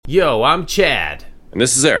Yo, I'm Chad. And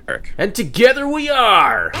this is Eric. And together we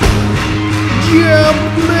are...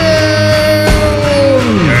 Jumpman!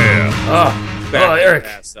 Yeah. Back Eric.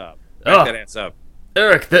 that ass up. Back that ass up.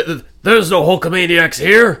 Eric, there's no Hulkamaniacs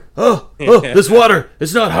here. This water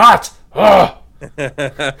is not hot.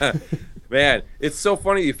 Man, it's so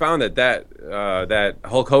funny you found that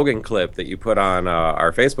Hulk Hogan clip that you put on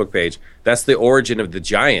our Facebook page. That's the origin of the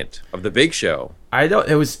Giant, of the Big Show. I don't.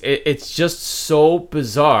 It's just so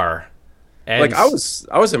bizarre. And like I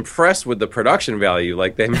was impressed with the production value.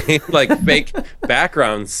 Like they made like fake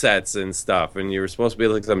background sets and stuff, and you were supposed to be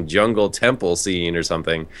like some jungle temple scene or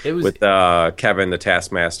something. It was with Kevin the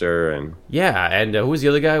Taskmaster and and who was the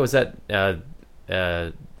other guy? Was that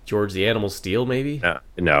George the Animal Steel? Maybe.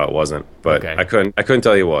 No, it wasn't. But okay. I couldn't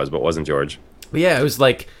tell you it was, but it wasn't George. But yeah, it was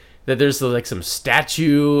like that. There's like some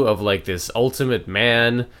statue of like this Ultimate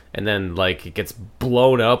Man, and then like it gets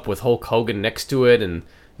blown up with Hulk Hogan next to it, and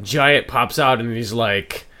Giant pops out and he's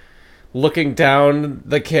like looking down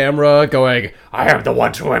the camera going, I am the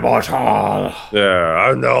one true immortal. Yeah,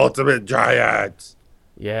 I'm the ultimate giant.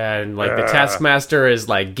 Yeah, and like the Taskmaster is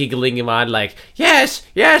like giggling him on like, yes,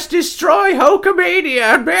 destroy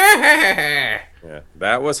Hulkamania. Yeah,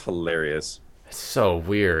 that was hilarious. It's so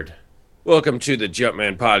weird. Welcome to the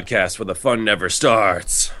Jumpman podcast where the fun never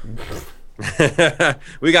starts.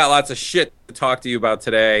 We got lots of shit to talk to you about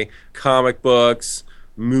today. Comic books,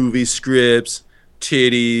 movie scripts,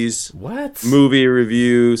 titties, what? Movie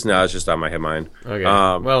reviews. No, it's just on my mind. Okay.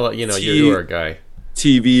 Well, you know, you're a guy.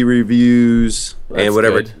 TV reviews. That's and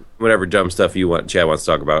whatever dumb stuff Chad wants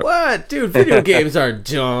to talk about. What? Dude, video games aren't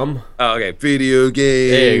dumb. Oh, okay. Video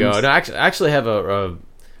games. There you go. No, I actually have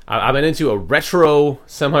I've been into a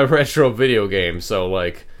semi-retro video game, so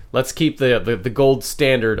like let's keep the gold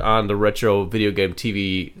standard on the retro video game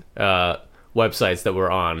TV websites that we're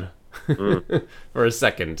on. For a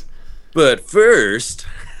second. But first,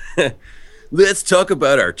 let's talk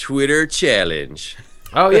about our Twitter challenge.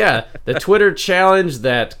 Oh, yeah. The Twitter challenge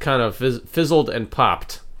that kind of fizzled and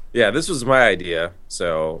popped. Yeah, this was my idea,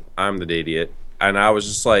 so I'm the idiot. And I was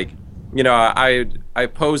just like, you know, I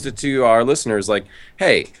posed it to our listeners like,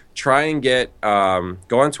 hey, try and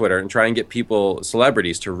go on Twitter and try and get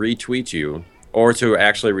celebrities to retweet you or to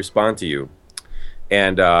actually respond to you.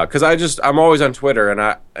 And because I'm always on Twitter,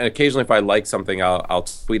 and occasionally if I like something, I'll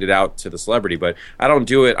tweet it out to the celebrity, but I don't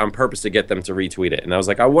do it on purpose to get them to retweet it. And I was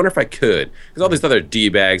like, I wonder if I could, because all these other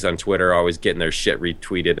D-bags on Twitter are always getting their shit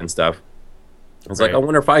retweeted and stuff. I was like, I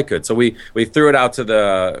wonder if I could. So we threw it out to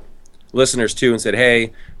the listeners too and said,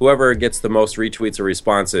 hey, whoever gets the most retweets or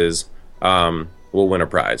responses will win a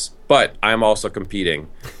prize. But I'm also competing,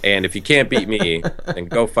 and if you can't beat me, then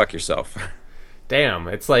go fuck yourself. Damn,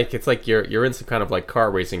 it's like you're in some kind of like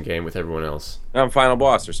car racing game with everyone else. I'm Final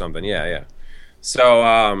Boss or something. Yeah.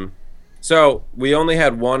 So we only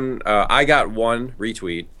had one. I got one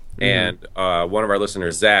retweet, and one of our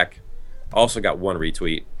listeners, Zach, also got one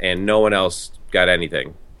retweet, and no one else got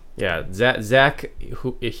anything. Yeah, Zach,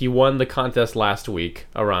 he won the contest last week,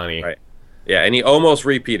 Arani. Right. Yeah, and he almost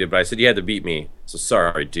repeated, but I said you had to beat me. So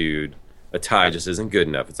sorry, dude. A tie just isn't good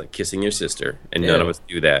enough. It's like kissing your sister, and none of us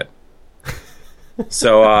do that.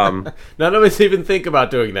 So none of us even think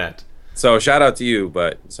about doing that. So shout out to you,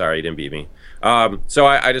 but sorry you didn't beat me. So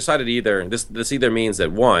I decided this either means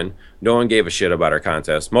that one, no one gave a shit about our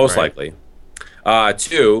contest, most likely.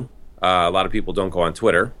 Two, a lot of people don't go on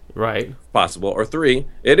Twitter, right? Possible. Or three,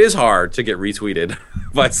 it is hard to get retweeted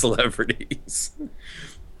by celebrities.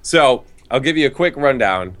 So I'll give you a quick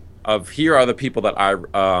rundown of here are the people that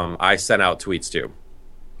I sent out tweets to.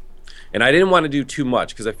 And I didn't want to do too much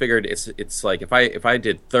because I figured it's like if I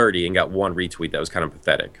did 30 and got one retweet, that was kind of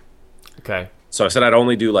pathetic. Okay. So I said I'd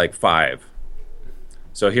only do like 5.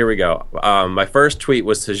 So here we go. My first tweet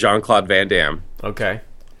was to Jean-Claude Van Damme. Okay.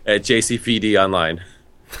 At JCVD Online.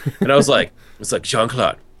 And I was like,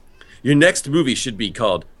 Jean-Claude, your next movie should be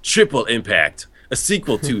called Triple Impact, a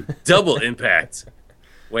sequel to Double Impact,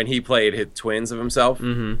 when he played his twins of himself.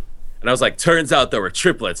 Mm-hmm. And I was like, turns out there were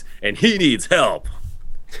triplets, and he needs help.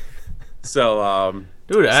 So,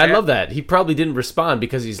 dude, I love that. He probably didn't respond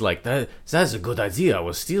because he's like, that's a good idea. I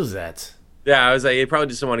will steal that. Yeah, I was like, he probably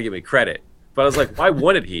just didn't want to give me credit. But I was like, why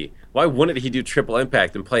wouldn't he? Why wouldn't he do Triple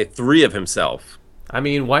Impact and play 3 of himself? I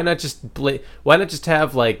mean, why not just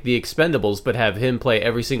have like the Expendables, but have him play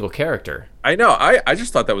every single character? I know. I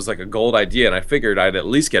just thought that was like a gold idea, and I figured I'd at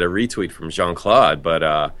least get a retweet from Jean-Claude,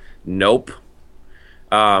 but nope.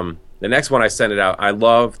 The next one I sent it out. I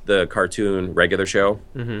love the cartoon Regular Show.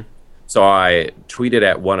 Mm-hmm. So I tweeted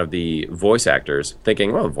at one of the voice actors,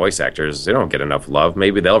 thinking, well, voice actors, they don't get enough love.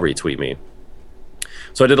 Maybe they'll retweet me.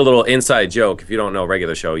 So I did a little inside joke. If you don't know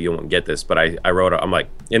regular show, you won't get this. But I wrote, I'm like,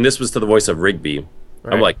 and this was to the voice of Rigby.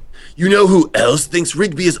 Right. I'm like, you know who else thinks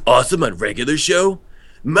Rigby is awesome on regular show?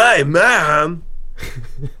 My mom.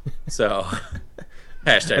 So,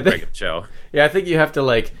 hashtag regular show. Yeah, I think you have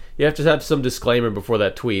to have some disclaimer before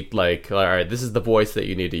that tweet. Like, all right, this is the voice that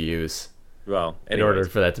you need to use. Well, anyways. In order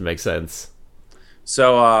for that to make sense.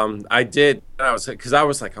 So I did. I was I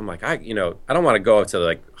don't want to go to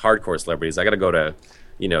like hardcore celebrities. I got to go to,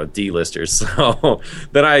 D-listers. So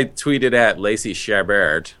then I tweeted at Lacey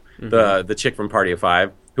Chabert, the chick from Party of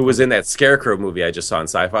Five, who was in that Scarecrow movie I just saw on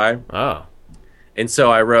Sci-Fi. Oh. And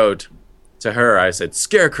so I wrote to her. I said,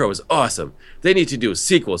 "Scarecrow is awesome. They need to do a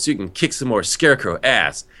sequel so you can kick some more Scarecrow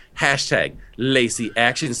ass. Hashtag Lacey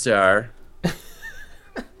Action Star."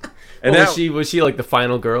 And was she like the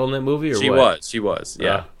final girl in that movie, or what? She was,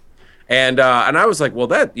 yeah. And I was like, well,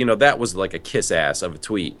 that was like a kiss ass of a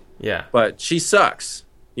tweet. Yeah. But she sucks,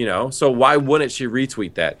 so why wouldn't she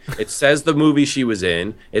retweet that? It says the movie she was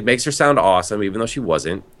in. It makes her sound awesome, even though she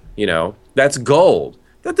wasn't. That's gold.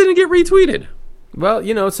 That didn't get retweeted.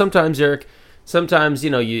 Well, sometimes, Eric,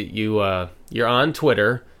 you're on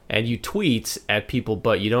Twitter and you tweet at people,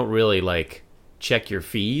 but you don't really like check your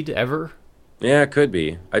feed ever. Yeah, it could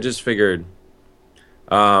be. I just figured.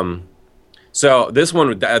 So this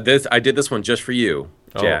one, I did this one just for you,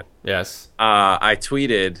 Chad. Oh, yes. I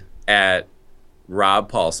tweeted at Rob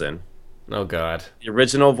Paulson. Oh God. The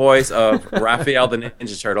original voice of Raphael the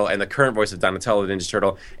Ninja Turtle and the current voice of Donatello the Ninja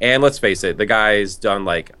Turtle. And let's face it, the guy's done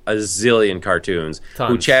like a zillion cartoons.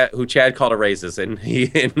 Tons. Who Chad called a racist,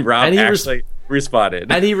 and Rob actually responded.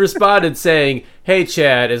 And he responded saying, "Hey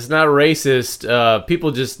Chad, it's not racist.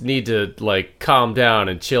 People just need to like calm down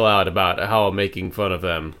and chill out about how I'm making fun of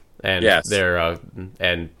them. And they're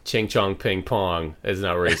and Ching Chong Ping Pong is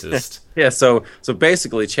not racist." Yeah, so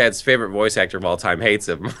basically Chad's favorite voice actor of all time hates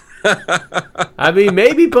him. I mean,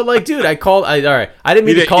 maybe, but like, dude, all right. I didn't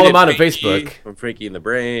mean to call him out on Facebook. From Freaky in the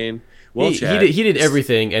Brain. Well, he did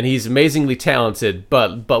everything, and he's amazingly talented.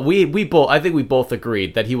 But we both, I think we both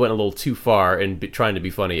agreed that he went a little too far in trying to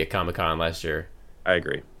be funny at Comic-Con last year. I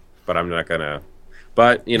agree, but I'm not gonna.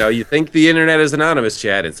 But you think the internet is anonymous,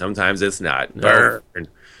 Chad, and sometimes it's not. No. Burn.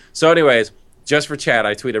 So, anyways, just for Chad,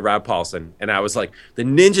 I tweeted Rob Paulson, and I was like, the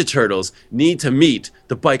Ninja Turtles need to meet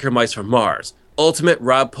the biker mice from Mars. Ultimate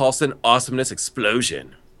Rob Paulson awesomeness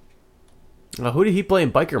explosion. Who did he play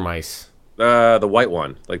in Biker Mice? The white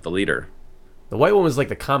one, like the leader. The white one was like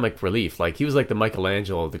the comic relief. Like, he was like the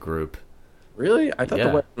Michelangelo of the group. Really? I thought the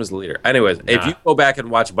white one was the leader. Anyways, if you go back and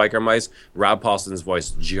watch Biker Mice, Rob Paulson's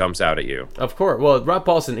voice jumps out at you. Of course. Well, Rob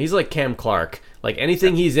Paulson, he's like Cam Clark. Like,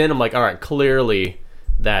 anything he's in, I'm like, all right, clearly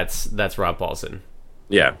that's Rob Paulson.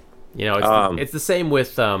 Yeah. It's the same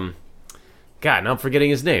with, God, now I'm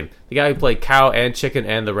forgetting his name. The guy who played Cow and Chicken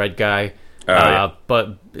and the Red Guy.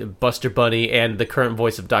 But Buster Bunny and the current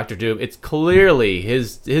voice of Dr. Doom, it's clearly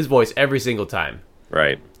his voice every single time.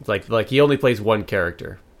 Right. It's like he only plays one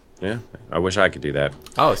character. Yeah, I wish I could do that.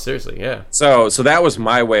 Oh, seriously, yeah. So that was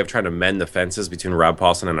my way of trying to mend the fences between Rob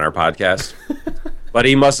Paulson and our podcast. But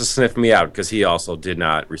he must have sniffed me out because he also did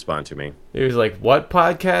not respond to me. He was like, "What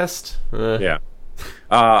podcast?" Yeah.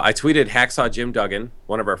 I tweeted Hacksaw Jim Duggan,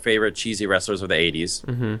 one of our favorite cheesy wrestlers of the 80s.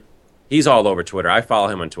 Mm-hmm. He's all over Twitter. I follow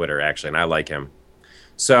him on Twitter, actually, and I like him.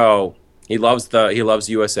 So he loves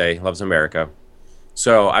USA, loves America.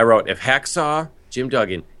 So I wrote, if Hacksaw Jim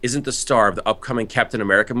Duggan isn't the star of the upcoming Captain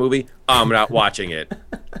America movie, I'm not watching it.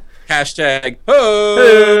 Hashtag,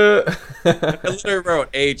 oh! I literally wrote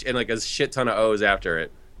H and like a shit ton of O's after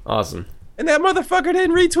it. Awesome. And that motherfucker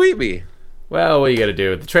didn't retweet me. Well, what are you gonna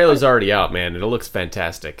do? The trailer's already out, man, and it looks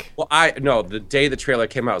fantastic. Well, the day the trailer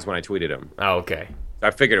came out was when I tweeted him. Oh, okay.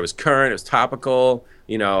 I figured it was current, it was topical,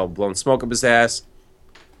 blowing smoke up his ass.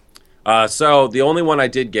 So the only one I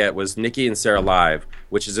did get was Nikki and Sarah Live,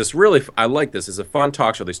 which is this really, I like this. It's a fun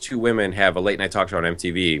talk show. These two women have a late night talk show on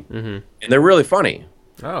MTV, and they're really funny.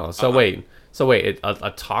 Oh, so wait,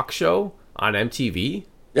 a talk show on MTV?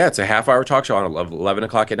 Yeah, it's a half-hour talk show on 11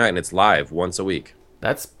 o'clock at night, and it's live once a week.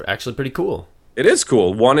 That's actually pretty cool. It is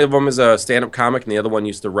cool. One of them is a stand-up comic, and the other one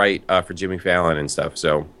used to write for Jimmy Fallon and stuff.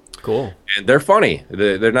 So cool. And they're funny.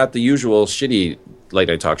 They're not the usual shitty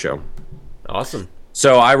late-night talk show. Awesome.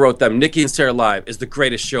 So I wrote them, Nikki and Sarah Live is the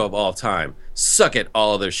greatest show of all time. Suck it,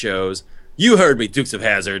 all other shows. You heard me, Dukes of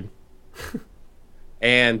Hazzard.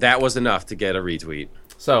 And that was enough to get a retweet.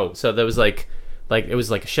 So there was like it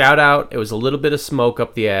was like a shout out. It was a little bit of smoke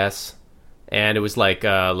up the ass, and it was like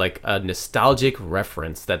a nostalgic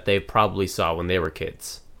reference that they probably saw when they were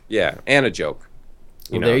kids. Yeah, and a joke.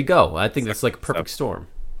 There you go. I think that's like a perfect storm.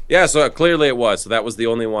 Yeah, so clearly it was. So that was the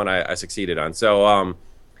only one I succeeded on. So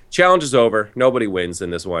challenge is over. Nobody wins in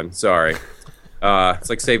this one. Sorry. It's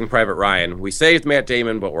like Saving Private Ryan. We saved Matt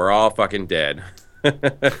Damon, but we're all fucking dead.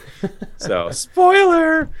 So,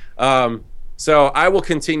 spoiler. So I will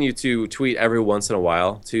continue to tweet every once in a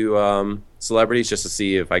while to celebrities just to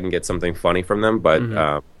see if I can get something funny from them.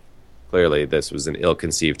 But clearly this was an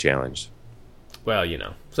ill-conceived challenge. Well,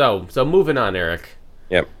 So moving on, Eric.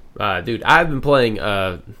 Yep. Dude, I've been playing,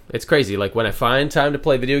 it's crazy, like when I find time to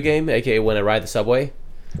play a video game, aka when I ride the subway,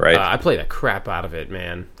 right? I play the crap out of it,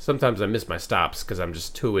 man. Sometimes I miss my stops because I'm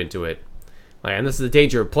just too into it. Like, and this is the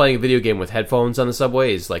danger of playing a video game with headphones on the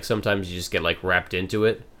subway, is like sometimes you just get like wrapped into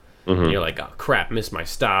it. And you're like, oh crap, missed my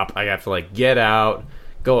stop. I have to like get out,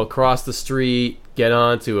 go across the street, get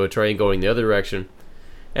onto a train going the other direction.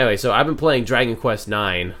 Anyway, so I've been playing Dragon Quest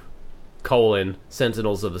IX,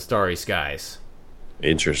 Sentinels of the Starry Skies.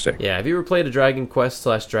 Interesting. Yeah, have you ever played a Dragon Quest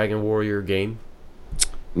 / Dragon Warrior game?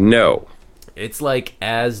 No. It's like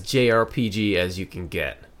as JRPG as you can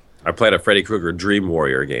get. I played a Freddy Krueger Dream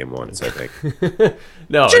Warrior game once, I think.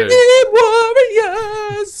 No. Dream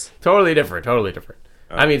Warriors! Totally different. Oh.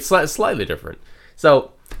 I mean, slightly different.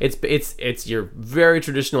 So, it's your very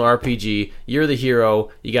traditional RPG. You're the hero.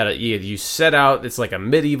 You set out. It's like a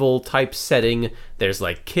medieval type setting. There's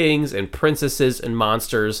like kings and princesses and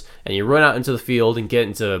monsters, and you run out into the field and get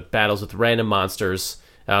into battles with random monsters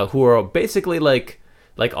who are basically like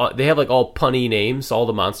they have like all punny names. All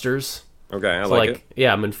the monsters. Okay, I like it.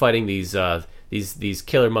 Yeah, I've been fighting these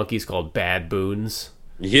killer monkeys called baboons.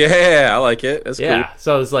 Yeah, I like it. That's cool.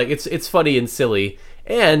 So it's like it's funny and silly.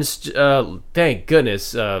 And thank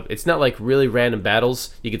goodness, it's not like really random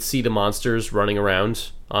battles. You can see the monsters running around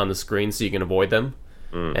on the screen so you can avoid them.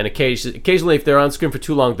 And occasionally, if they're on screen for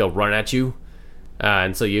too long, they'll run at you.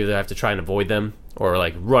 And so you either have to try and avoid them or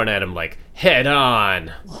like run at them like head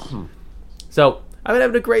on. So I've been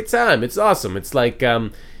having a great time. It's awesome. It's like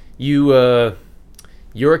you're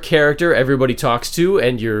a character everybody talks to,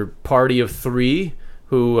 and your party of 3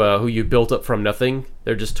 who you built up from nothing.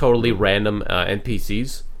 They're just totally random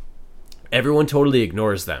NPCs. Everyone totally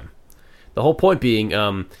ignores them. The whole point being,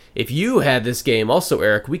 if you had this game also,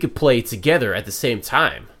 Eric, we could play together at the same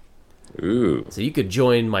time. Ooh. So you could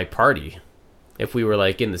join my party if we were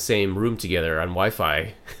like in the same room together on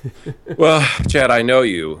Wi-Fi. Well, Chad, I know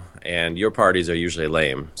you, and your parties are usually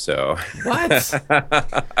lame, so... What?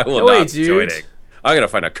 I will not be joining. I'm going to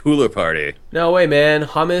find a cooler party. No way, man.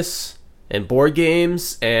 Hummus and board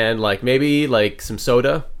games and like maybe like some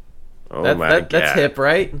soda. Oh my God. That's hip,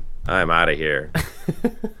 right? I'm out of here.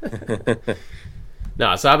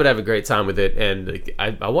 No, so I've been having a great time with it, and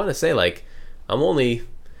I want to say like I'm only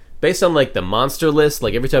based on like the monster list.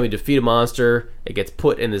 Like every time you defeat a monster, it gets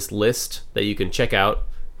put in this list that you can check out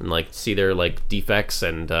and like see their like defects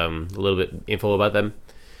and a little bit info about them.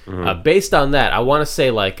 Based on that, I want to say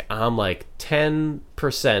like I'm like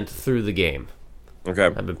 10% through the game. Okay.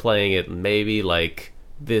 I've been playing it maybe like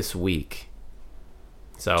this week.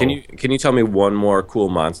 So can you tell me one more cool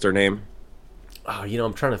monster name? Oh,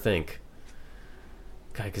 I'm trying to think.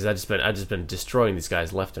 God, because I just been destroying these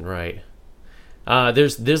guys left and right.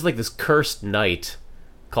 There's like this cursed knight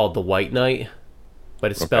called the White Knight,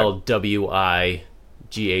 but it's spelled Wight.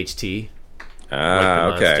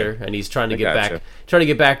 Okay. And he's trying to get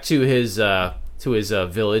back to his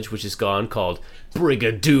village, which is gone, called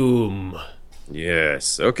Brigadoon.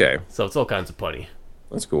 Yes. Okay. So it's all kinds of punny.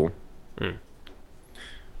 That's cool.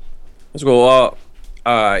 That's cool. Well,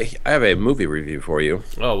 I have a movie review for you.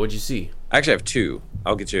 Oh, what'd you see? I actually have 2.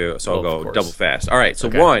 I'll get you. So I'll go double fast. All right. So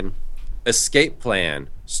one, Escape Plan,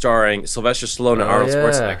 starring Sylvester Stallone and Arnold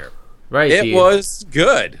Schwarzenegger. Right. It was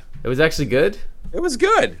good. It was actually good. It was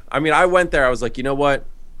good. I mean, I went there. I was like, you know what?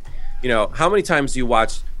 How many times do you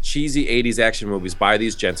watch cheesy 80s action movies by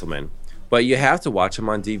these gentlemen, but you have to watch them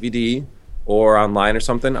on DVD or online or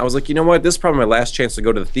something? I was like, you know what? This is probably my last chance to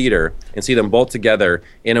go to the theater and see them both together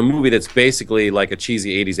in a movie that's basically like a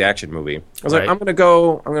cheesy 80s action movie. I was like, I'm going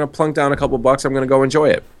to plunk down a couple bucks. I'm going to go enjoy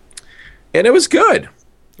it. And it was good.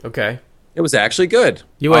 Okay. It was actually good.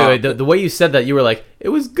 Wait. The way you said that, you were like, it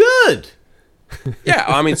was good. Yeah.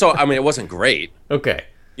 I mean, it wasn't great. Okay.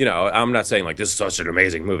 I'm not saying like this is such an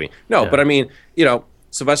amazing movie. No, but I mean,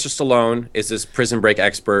 Sylvester Stallone is this prison break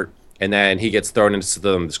expert. And then he gets thrown into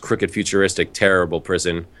this crooked, futuristic, terrible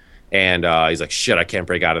prison. And he's like, shit, I can't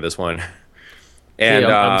break out of this one. And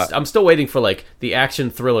I'm still waiting for like the action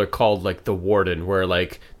thriller called like The Warden, where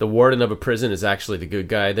like the warden of a prison is actually the good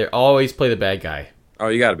guy. They always play the bad guy. Oh,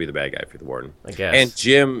 you got to be the bad guy for the warden, I guess. And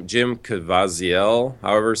Jim Caviezel,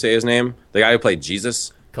 however say his name, the guy who played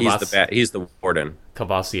Jesus, he's the warden.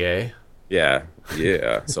 Cavassier. Yeah,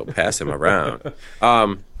 Yeah, so pass him around.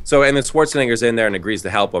 So and then Schwarzenegger's in there and agrees to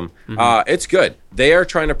help him. It's good. They are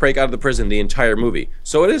trying to break out of the prison the entire movie,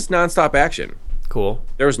 so it is nonstop action. Cool.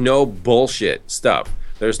 There's no bullshit stuff.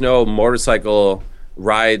 There's no motorcycle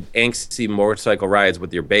angsty motorcycle rides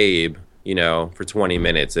with your babe, for 20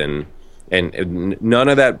 minutes and none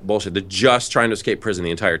of that bullshit. They're just trying to escape prison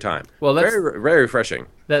the entire time. Well, that's very, very refreshing.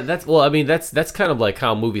 That's kind of like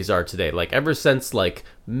how movies are today. Like ever since like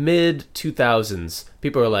mid 2000s,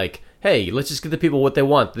 people are like, hey, let's just give the people what they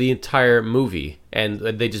want, the entire movie. And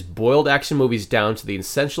they just boiled action movies down to the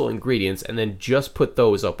essential ingredients and then just put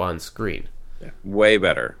those up on screen. Yeah, way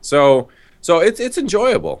better. So it's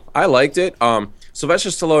enjoyable. I liked it. Sylvester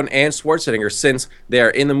Stallone and Schwarzenegger, since they are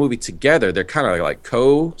in the movie together, they're kind of like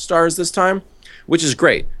co-stars this time, which is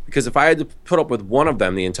great. Because if I had to put up with one of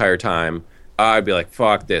them the entire time, I'd be like,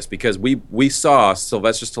 fuck this. Because we saw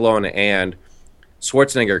Sylvester Stallone and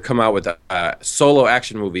Schwarzenegger come out with solo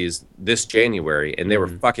action movies this January, and they were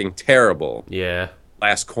fucking terrible. Yeah.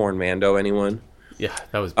 Last Corn Mando, anyone? Yeah,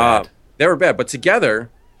 that was bad. They were bad, but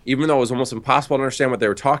together, even though it was almost impossible to understand what they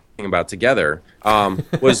were talking about together,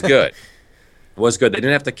 was good. Was good. They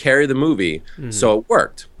didn't have to carry the movie, so it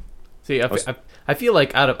worked. See, I feel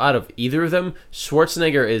like out of either of them,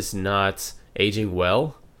 Schwarzenegger is not aging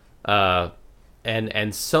well,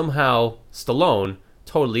 and somehow Stallone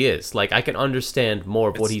totally is. Like, I can understand more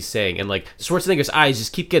of what he's saying, and like Schwarzenegger's eyes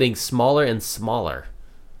just keep getting smaller and smaller.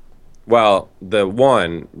 Well, the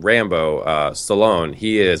one Rambo, Stallone,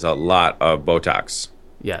 he is a lot of Botox.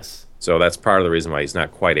 Yes. So that's part of the reason why he's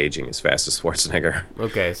not quite aging as fast as Schwarzenegger.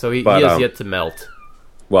 Okay, so he has yet to melt.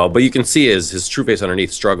 Well, but you can see his true face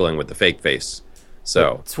underneath struggling with the fake face.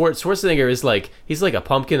 So Schwarzenegger is like, he's like a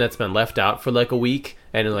pumpkin that's been left out for like a week,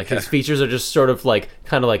 and like his features are just sort of like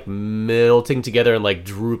kind of like melting together and like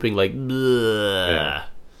drooping like. Yeah.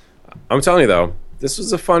 I'm telling you though, this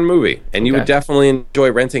was a fun movie, and you would definitely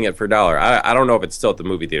enjoy renting it for $1. I don't know if it's still at the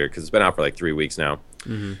movie theater because it's been out for like 3 weeks now.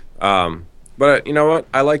 But you know what?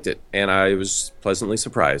 I liked it, and I was pleasantly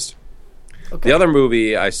surprised. Okay. The other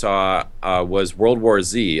movie I saw was World War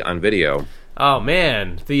Z on video. Oh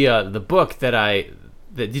man, the book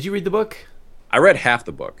did you read the book? I read half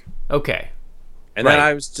the book. Okay. And then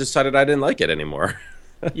I decided I didn't like it anymore.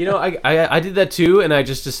 I did that too, and I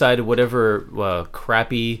just decided whatever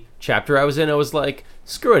crappy chapter I was in, I was like,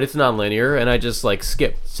 screw it, it's non-linear, and I just like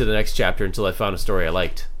skipped to the next chapter until I found a story I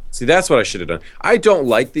liked. See, that's what I should have done. I don't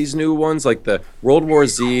like these new ones. Like the World War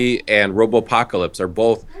Z and Robopocalypse are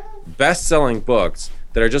both best-selling books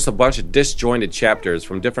that are just a bunch of disjointed chapters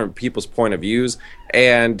from different people's point of views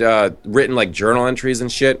and written like journal entries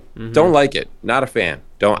and shit. Don't like it. Not a fan.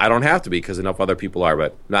 I don't have to be because enough other people are,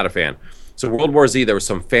 but not a fan. So World War Z, there were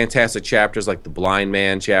some fantastic chapters like the Blind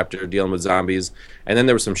Man chapter dealing with zombies, and then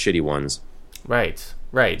there were some shitty ones. Right.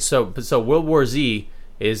 So World War Z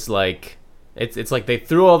is like... It's like they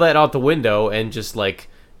threw all that out the window and just like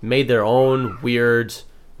made their own weird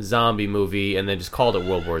zombie movie and then just called it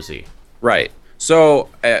World War Z. Right. So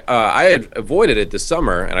I had avoided it this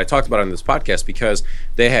summer, and I talked about it on this podcast because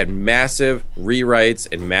they had massive rewrites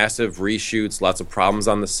and massive reshoots, lots of problems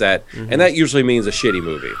on the set, and that usually means a shitty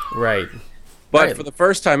movie. Right. But for the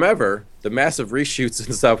first time ever, the massive reshoots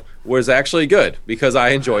and stuff was actually good because I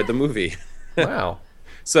enjoyed the movie. Wow.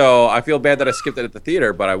 So I feel bad that I skipped it at the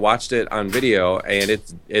theater, but I watched it on video, and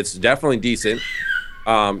it's definitely decent.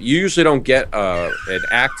 You usually don't get an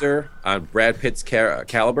actor on Brad Pitt's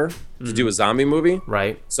caliber to do a zombie movie.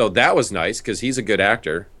 Right. So that was nice because he's a good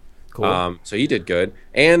actor. Cool. So he did good.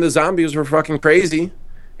 And the zombies were fucking crazy,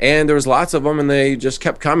 and there was lots of them, and they just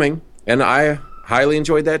kept coming, and I highly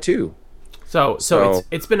enjoyed that too. So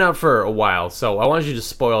it's been out for a while, so I want you to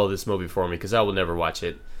spoil this movie for me because I will never watch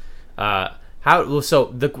it.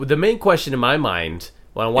 The main question in my mind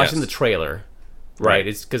when I'm watching the trailer, right,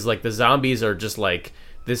 is because like the zombies are just like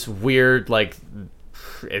this weird, like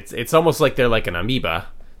it's almost like they're like an amoeba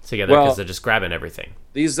together because they're just grabbing everything.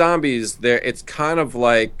 These zombies, it's kind of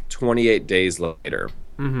like 28 Days Later.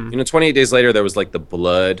 28 Days Later, there was like the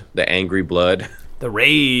blood, the angry blood. The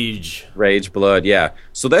rage blood, yeah.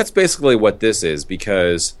 So that's basically what this is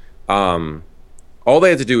because all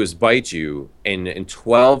they have to do is bite you, and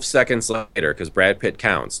 12 seconds later, because Brad Pitt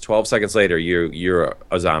counts, 12 seconds later, you're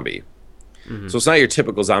a zombie. So it's not your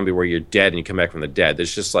typical zombie where you're dead and you come back from the dead.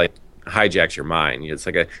 It's just like hijacks your mind.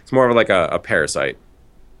 It's more of like a parasite.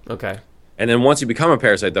 Okay. And then once you become a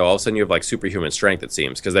parasite, though, all of a sudden you have like superhuman strength, it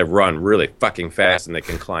seems, because they run really fucking fast and they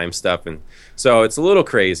can climb stuff, and so it's a little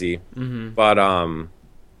crazy. But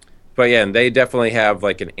yeah, and they definitely have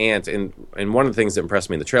like an ant, and one of the things that impressed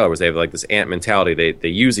me in the trailer was they have like this ant mentality. They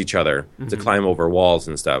use each other to climb over walls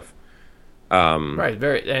and stuff. Right,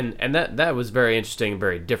 very, and that was very interesting and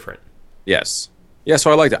very different. Yes. Yeah,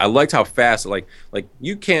 so I liked it. I liked how fast, like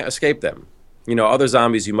you can't escape them. You know, other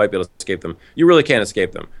zombies, you might be able to escape them. You really can't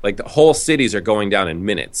escape them. Like, the whole cities are going down in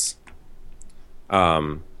minutes.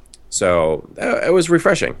 So it was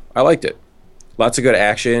refreshing. I liked it. Lots of good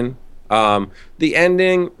action. The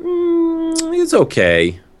ending, it's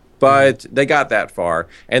okay. But they got that far.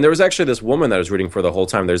 And there was actually this woman that I was rooting for the whole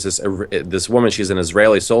time. There's this woman, she's an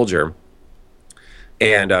Israeli soldier.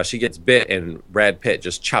 And she gets bit, and Brad Pitt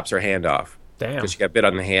just chops her hand off. Damn. Because she got bit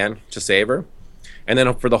on the hand to save her. And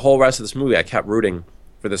then for the whole rest of this movie, I kept rooting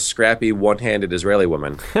for this scrappy, one-handed Israeli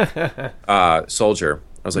woman, soldier.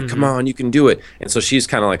 I was like, come on, you can do it. And so she's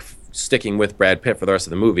kind of like sticking with Brad Pitt for the rest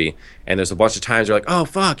of the movie. And there's a bunch of times you're like, oh,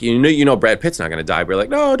 fuck, you know Brad Pitt's not going to die. But you're like,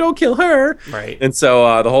 no, don't kill her. Right. And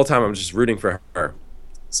so the whole time I'm just rooting for her.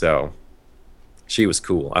 So she was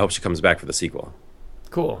cool. I hope she comes back for the sequel.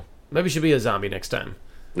 Cool. Maybe she'll be a zombie next time.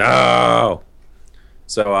 No.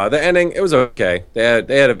 So the ending, it was okay. They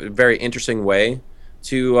had a very interesting way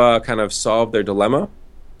to kind of solve their dilemma,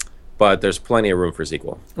 but there's plenty of room for a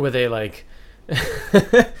sequel. Were they like...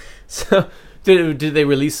 So, did they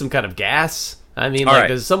release some kind of gas? I mean, All like, right.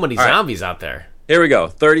 there's so many zombies out there. Here we go.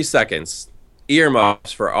 30 seconds.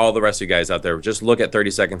 Earmuffs for all the rest of you guys out there. Just look at 30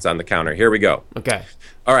 seconds on the counter. Here we go. Okay.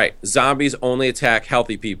 All right. Zombies only attack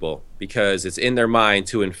healthy people because it's in their mind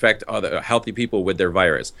to infect other healthy people with their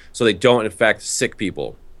virus, so they don't infect sick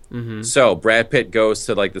people. Mm-hmm. So Brad Pitt goes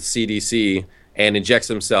to like the CDC and injects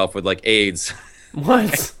himself with like AIDS.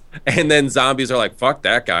 What? And then zombies are like, fuck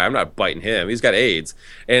that guy. I'm not biting him. He's got AIDS.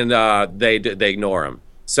 And they ignore him.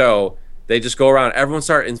 So they just go around. Everyone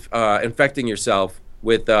start infecting yourself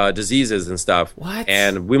with diseases and stuff. What?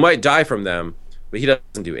 And we might die from them. But he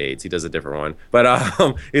doesn't do AIDS. He does a different one.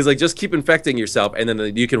 But he's like, just keep infecting yourself. And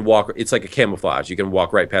then you can walk. It's like a camouflage. You can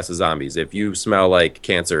walk right past the zombies. If you smell like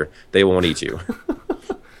cancer, they won't eat you.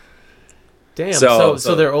 Damn.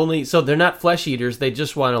 So they're not flesh eaters. They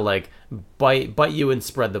just want to like bite you and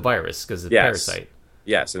spread the virus because it's a parasite.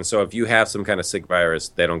 Yes. And so if you have some kind of sick virus,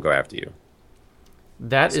 they don't go after you.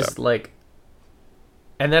 That is like,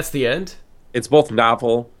 and that's the end? It's both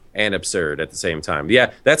novel and absurd at the same time.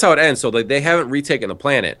 Yeah, that's how it ends. So they haven't retaken the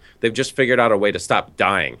planet. They've just figured out a way to stop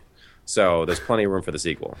dying. So there's plenty of room for the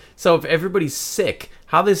sequel. So if everybody's sick,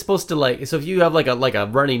 how are they supposed to like? So if you have like a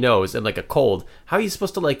runny nose and like a cold, how are you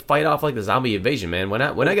supposed to like fight off like the zombie invasion, man? When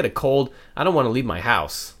I get a cold, I don't want to leave my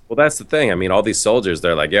house. Well, that's the thing. I mean, all these soldiers,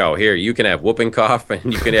 they're like, yo, here, you can have whooping cough,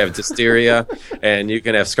 and you can have diphtheria, and you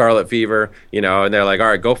can have scarlet fever, you know, and they're like, all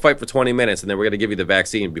right, go fight for 20 minutes, and then we're going to give you the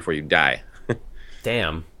vaccine before you die.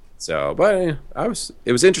 Damn. So, but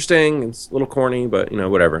it was interesting. It's a little corny, but, you know,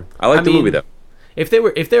 whatever. I like the movie, though. If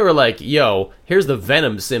they were like, yo, here's the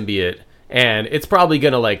Venom symbiote, and it's probably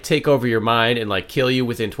going to, like, take over your mind and, like, kill you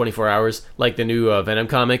within 24 hours, like the new Venom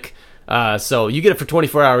comic. So you get it for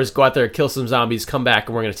 24 hours, go out there, kill some zombies, come back,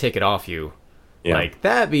 and we're going to take it off you. Yeah. Like,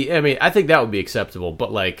 I think that would be acceptable.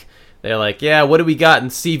 But, like, they're like, yeah, what do we got in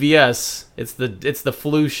CVS? It's the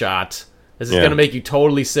flu shot. This is going to make you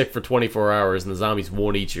totally sick for 24 hours, and the zombies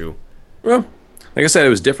won't eat you. Well, like I said, it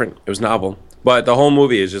was different. It was novel. But the whole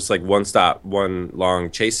movie is just like one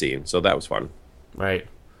long chase scene. So that was fun. Right.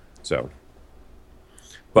 So.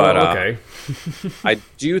 But, okay. I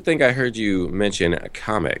do think I heard you mention a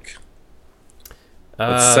comic.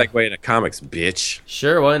 Let's segue into comics, bitch.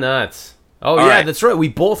 Sure, why not? Oh, All right. That's right. We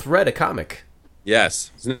both read a comic.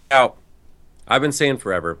 Yes. Now, I've been saying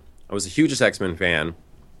forever, I was the hugest X-Men fan.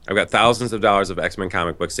 I've got thousands of dollars of X-Men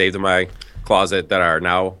comic books saved in my closet that are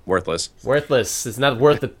now worthless. Worthless. It's not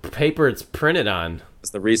worth the paper it's printed on.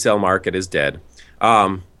 The resale market is dead.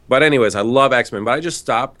 But anyways, I love X-Men, but I just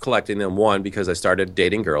stopped collecting them, one, because I started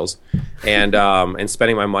dating girls and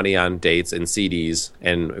spending my money on dates and CDs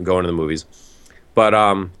and going to the movies. But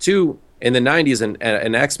two, in the 90s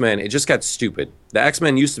and X-Men, it just got stupid. The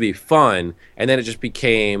X-Men used to be fun, and then it just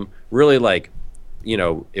became really like, you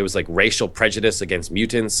know, it was like racial prejudice against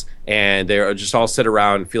mutants, and they would just all sit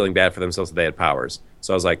around feeling bad for themselves that they had powers.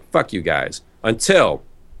 So I was like, fuck you guys. Until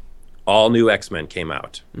all new X-Men came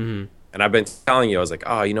out. Mm-hmm. And I've been telling you, I was like,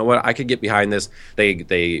 oh, you know what? I could get behind this. They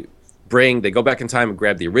go back in time and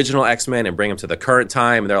grab the original X-Men and bring them to the current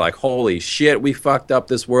time, and they're like, holy shit, we fucked up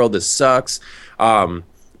this world. This sucks.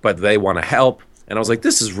 But they want to help. And I was like,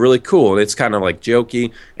 this is really cool. And it's kind of like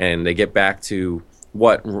jokey, and they get back to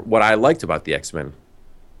what I liked about the X-Men.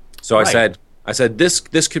 So right. I said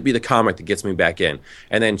this could be the comic that gets me back in.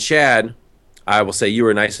 And then Chad, I will say you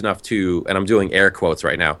were nice enough to, and I'm doing air quotes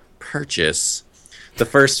right now, purchase the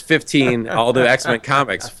first 15 all the X-Men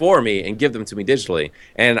comics for me and give them to me digitally.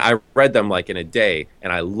 And I read them like in a day,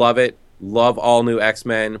 and I love it. Love all new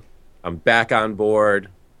X-Men. I'm back on board.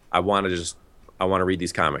 I want to read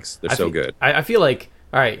these comics. They're so good. I feel like,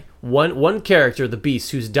 all right, one character, the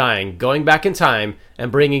Beast, who's dying, going back in time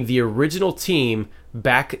and bringing the original team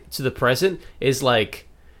back to the present is like,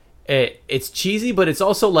 it's cheesy, but it's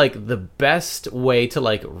also like the best way to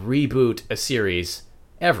like reboot a series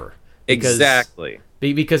ever. Exactly.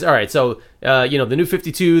 Because all right, so the New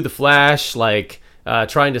 52, the Flash, like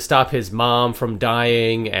trying to stop his mom from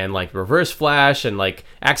dying, and like Reverse Flash, and like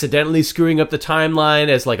accidentally screwing up the timeline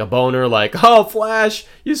as like a boner, like, oh Flash,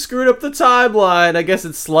 you screwed up the timeline. I guess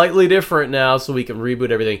it's slightly different now, so we can reboot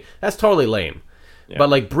everything. That's totally lame. Yeah. But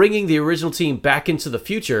like bringing the original team back into the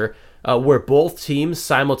future, where both teams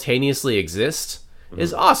simultaneously exist,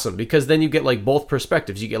 is awesome, because then you get like both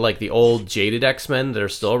perspectives. You get like the old jaded X-Men that are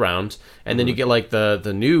still around, and then you get like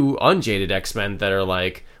the new unjaded X-Men that are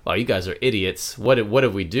like, wow, you guys are idiots. What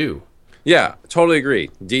did we do? Yeah, totally agree.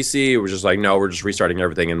 DC was just like, no, we're just restarting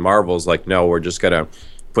everything, and Marvel's like, no, we're just gonna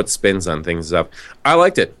put spins on things and stuff. I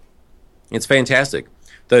liked it. It's fantastic.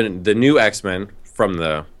 The new X-Men from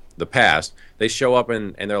the past, they show up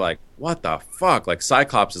and they're like, what the fuck? Like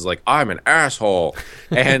Cyclops is like, I'm an asshole,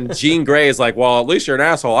 and Jean Grey is like, well, at least you're an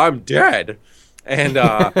asshole. I'm dead, and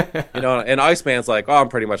and Iceman's like, oh, I'm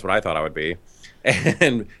pretty much what I thought I would be,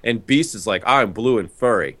 and Beast is like, I'm blue and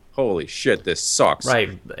furry. Holy shit, this sucks.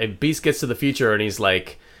 Right, and Beast gets to the future and he's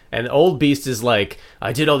like, and old Beast is like,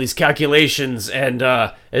 I did all these calculations and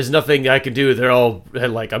there's nothing I can do. They're all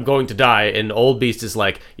like, I'm going to die. And old Beast is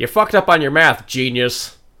like, you fucked up on your math,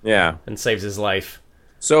 genius. Yeah. And saves his life.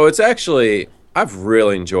 So it's actually, I've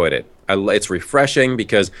really enjoyed it. It's refreshing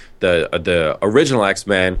because the original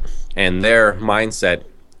X-Men and their mindset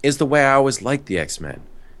is the way I always liked the X-Men.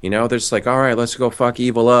 You know, they're just like, all right, let's go fuck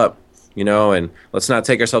evil up, and let's not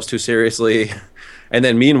take ourselves too seriously. And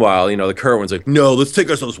then meanwhile, the current one's like, no, let's take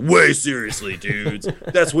ourselves way seriously, dudes.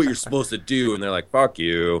 That's what you're supposed to do. And they're like, fuck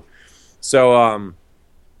you. So,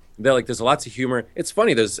 they're like, there's lots of humor. It's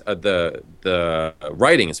funny. There's the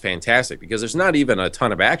writing is fantastic because there's not even a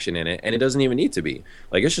ton of action in it, and it doesn't even need to be.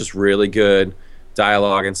 Like, it's just really good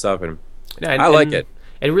dialogue and stuff, and I like it.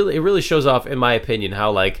 It really shows off, in my opinion,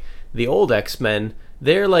 how like the old X-Men,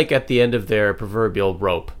 they're like at the end of their proverbial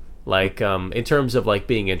rope, like in terms of like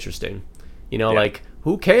being interesting. Like,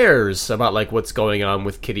 who cares about like what's going on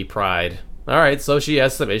with Kitty Pryde? All right, so she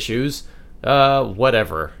has some issues.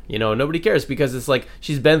 Whatever, nobody cares because it's like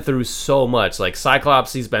she's been through so much. Like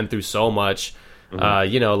Cyclops, he's been through so much. Like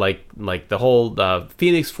the whole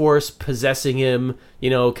Phoenix Force possessing him,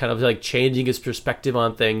 kind of like changing his perspective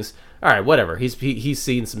on things. All right, whatever. He's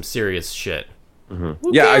seen some serious shit. Who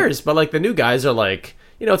cares? But like the new guys are like,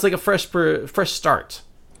 it's like a fresh start.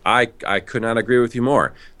 I could not agree with you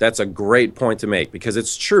more. That's a great point to make because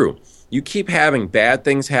it's true. You keep having bad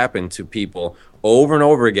things happen to people over and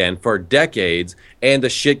over again for decades, and the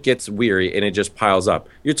shit gets weary and it just piles up.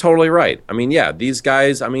 You're totally right. I mean, yeah, these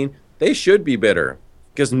guys, they should be bitter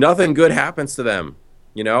because nothing good happens to them.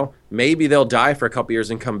 Maybe they'll die for a couple years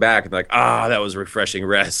and come back and be like, that was refreshing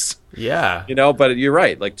rest. Yeah. But you're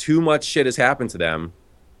right. Like, too much shit has happened to them.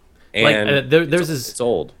 And it's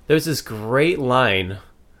old. There's this great line,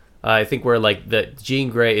 I think, where like that Jean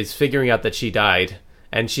Grey is figuring out that she died.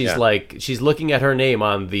 And she's like, she's looking at her name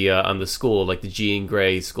on the school, like the Jean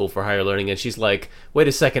Grey School for Higher Learning, and she's like, "Wait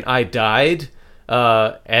a second, I died,"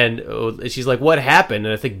 and she's like, "What happened?"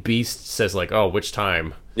 And I think Beast says like, "Oh, which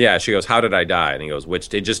time?" Yeah, she goes, "How did I die?" And he goes,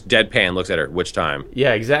 "Which?" It just deadpan looks at her, "Which time?"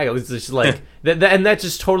 Yeah, exactly. It's just like and that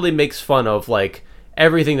just totally makes fun of like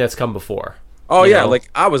everything that's come before. Oh yeah, like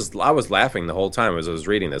I was laughing the whole time as I was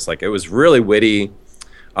reading this. Like, it was really witty.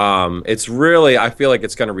 It's really, I feel like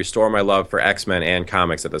it's going to restore my love for X-Men and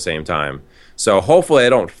comics at the same time. So hopefully I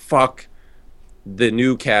don't fuck the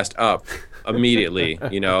new cast up immediately,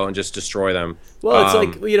 and just destroy them. Well, it's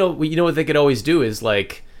like, what they could always do is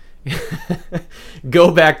like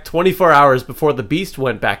go back 24 hours before the Beast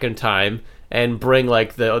went back in time and bring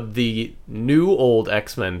like the new old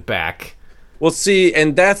X-Men back. Well, see,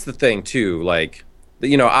 and that's the thing too. Like,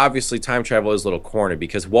 obviously time travel is a little corny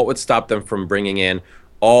because what would stop them from bringing in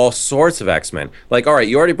all sorts of X-Men? Like, all right,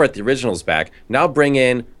 you already brought the originals back. Now bring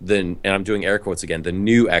in and I'm doing air quotes again, the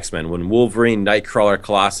new X-Men when Wolverine, Nightcrawler,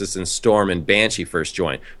 Colossus, and Storm and Banshee first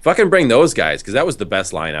joined. Fucking bring those guys, because that was the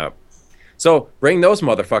best lineup. So bring those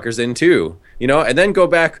motherfuckers in too, and then go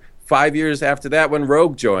back 5 years after that when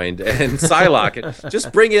Rogue joined and Psylocke. And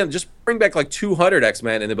just bring back like 200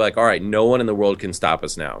 X-Men, and they'll be like, all right, no one in the world can stop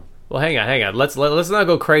us now. Well, hang on. Let's not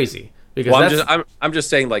go crazy. Because I'm just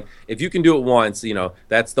saying, like, if you can do it once,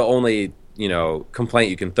 that's the only, complaint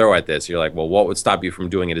you can throw at this. You're like, well, what would stop you from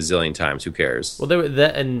doing it a zillion times? Who cares? Well,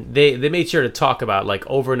 they made sure to talk about, like,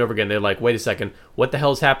 over and over again. They're like, wait a second, what the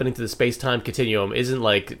hell's happening to the space-time continuum? Isn't,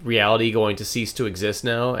 like, reality going to cease to exist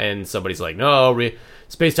now? And somebody's like, no,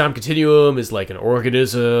 space-time continuum is like an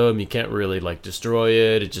organism. You can't really, like, destroy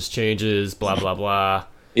it. It just changes, blah, blah, blah.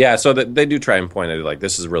 Yeah, so they do try and point at it like,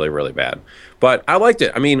 this is really, really bad. But I liked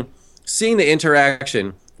it. I mean, seeing the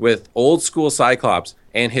interaction with old school Cyclops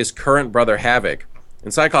and his current brother Havoc.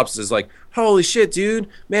 And Cyclops is like, holy shit, dude.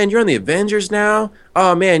 Man, you're on the Avengers now?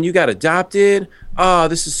 Oh, man, you got adopted? Oh,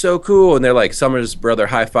 this is so cool. And they're like, Summer's brother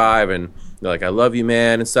high five, and they're like, I love you,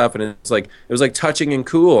 man, and stuff. And it's like, it was like touching and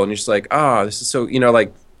cool. And you're just like, oh, this is so,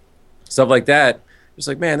 like stuff like that. It's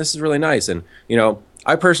like, man, this is really nice. And,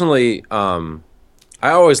 I personally, I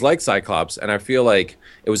always liked Cyclops, and I feel like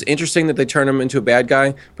it was interesting that they turned him into a bad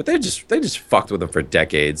guy, but they just fucked with him for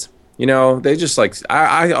decades. They just like,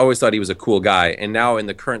 I always thought he was a cool guy, and now in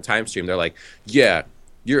the current time stream, they're like, yeah,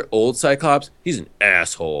 your old Cyclops, he's an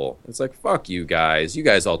asshole. It's like, fuck you guys. You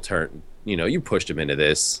guys all turned, you pushed him into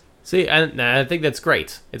this. See, and I think that's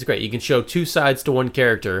great. It's great. You can show two sides to one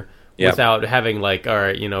character without having, like, all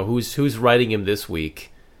right, who's writing him this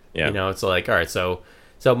week. Yeah. It's like, all right, so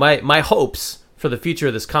my hopes for the future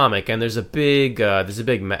of this comic, and there's a big I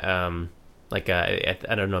don't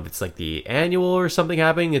know if it's like the annual or something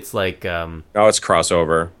happening. It's like it's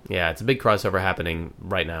crossover. Yeah, it's a big crossover happening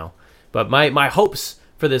right now. But my hopes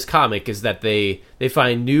for this comic is that they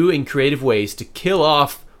find new and creative ways to kill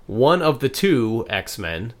off one of the two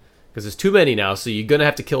X-Men, because there's too many now, so you're gonna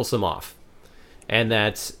have to kill some off. And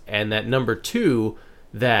that number two,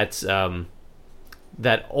 that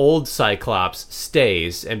old Cyclops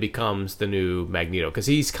stays and becomes the new Magneto, because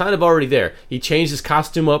he's kind of already there. He changed his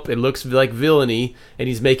costume up. It looks like villainy, and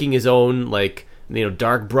he's making his own, like,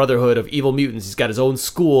 dark brotherhood of evil mutants. He's got his own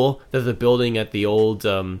school that they're building at the old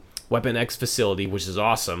Weapon X facility, which is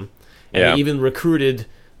awesome. And they even recruited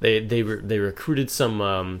they recruited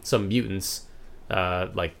some mutants,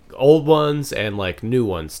 like old ones and like new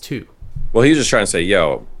ones too. Well, he was just trying to say,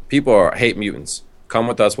 yo, people hate mutants. Come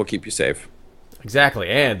with us, we'll keep you safe. Exactly,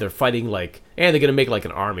 and they're fighting and they're gonna make like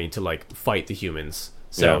an army to like fight the humans.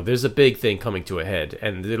 So there's a big thing coming to a head,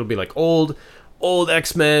 and it'll be like old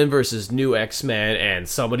X-Men versus new X-Men, and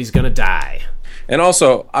somebody's gonna die. And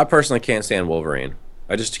also, I personally can't stand Wolverine.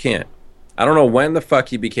 I just can't. I don't know when the fuck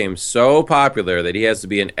he became so popular that he has to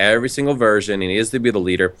be in every single version and he has to be the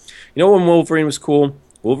leader. You know when Wolverine was cool?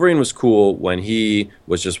 Wolverine was cool when he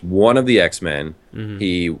was just one of the X-Men. Mm-hmm.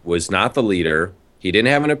 He was not the leader. He didn't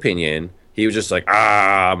have an opinion. He was just like,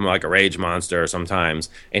 I'm like a rage monster sometimes.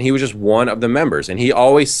 And he was just one of the members. And he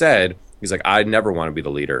always said, he's like, I never want to be the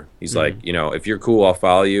leader. He's like, if you're cool, I'll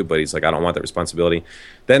follow you. But he's like, I don't want that responsibility.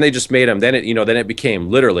 Then they just made him. Then it became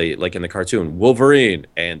literally like in the cartoon, Wolverine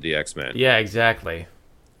and the X-Men. Yeah, exactly.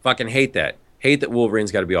 Fucking hate that. Hate that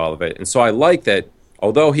Wolverine's got to be all of it. And so I like that.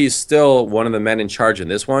 Although he's still one of the men in charge in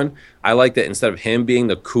this one, I like that instead of him being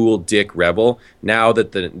the cool dick rebel, now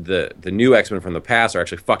that the new X-Men from the past are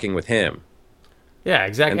actually fucking with him. Yeah,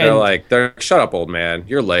 exactly. And they're like, shut up, old man,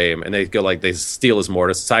 you're lame. And they go like, they steal his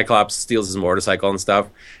motorcycle. Cyclops steals his motorcycle and stuff.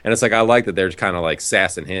 And it's like, I like that they're kind of like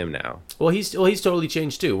sassing him now. Well, he's totally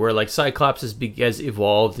changed too. Where like Cyclops has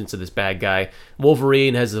evolved into this bad guy.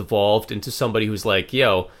 Wolverine has evolved into somebody who's like,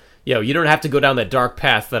 yo, you don't have to go down that dark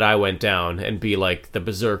path that I went down and be like the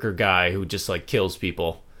berserker guy who just like kills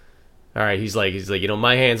people. All right, he's like,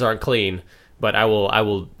 my hands aren't clean, but I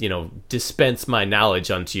will, dispense my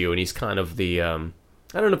knowledge onto you. And he's kind of the, I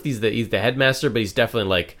don't know if he's the headmaster, but he's definitely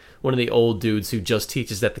like one of the old dudes who just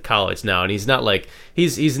teaches at the college now. And he's not like,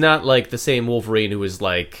 he's not like the same Wolverine who is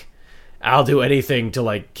like, I'll do anything to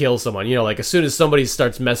like kill someone. Like as soon as somebody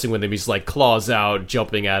starts messing with him, he's like claws out,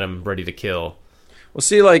 jumping at him, ready to kill. Well,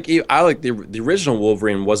 see, like I like the original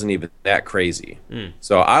Wolverine wasn't even that crazy.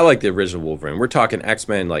 So I like the original Wolverine. We're talking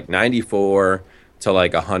X-Men like 94 to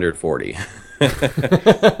like 140.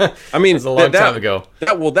 I mean, it was a long time ago.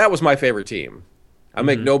 That was my favorite team. I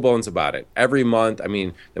make no bones about it. Every month, I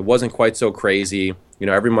mean, it wasn't quite so crazy.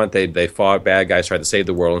 Every month they fought bad guys, tried to save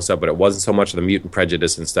the world and stuff, but it wasn't so much of the mutant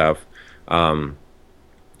prejudice and stuff.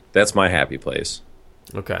 That's my happy place.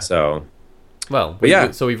 Okay. So, well,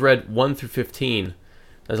 so we've read 1 through 15.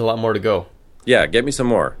 There's a lot more to go. Yeah, get me some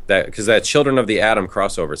more. Because that Children of the Atom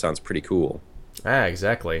crossover sounds pretty cool. Ah,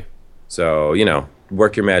 exactly. So,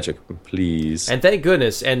 work your magic, please. And thank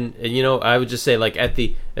goodness. And I would just say, like, at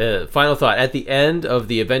the final thought, at the end of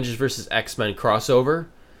the Avengers vs. X-Men crossover,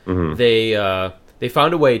 they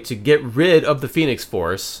found a way to get rid of the Phoenix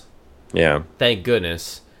Force. Yeah. Thank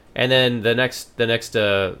goodness. And then the next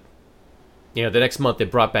the next month they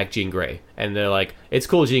brought back Jean Grey, and they're like, it's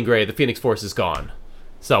cool, Jean Grey, the Phoenix Force is gone,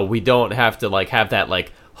 so we don't have to like have that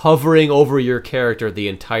like hovering over your character the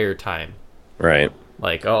entire time. Right.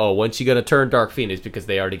 Like, oh, when's she gonna turn Dark Phoenix? Because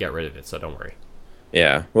they already got rid of it, so don't worry.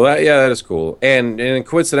 Yeah. Well, that is cool. And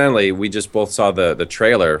coincidentally, we just both saw the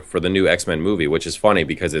trailer for the new X-Men movie, which is funny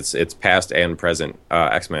because it's past and present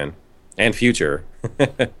X-Men and future.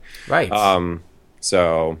 Right.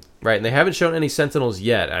 So. Right, and they haven't shown any Sentinels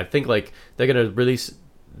yet. I think like they're gonna release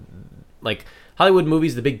like Hollywood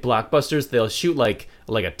movies, the big blockbusters. They'll shoot like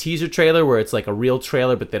a teaser trailer where it's like a real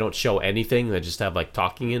trailer, but they don't show anything. They just have like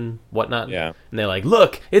talking and whatnot. Yeah. And they're like,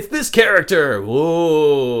 look, it's this character.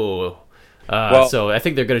 Whoa. So I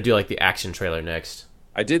think they're gonna do like the action trailer next.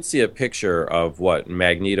 I did see a picture of what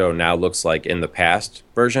Magneto now looks like in the past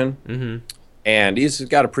version, and he's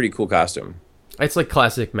got a pretty cool costume. It's like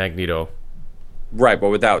classic Magneto. Right, but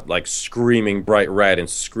without like screaming bright red and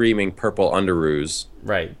screaming purple underoos.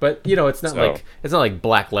 Right, but it's not like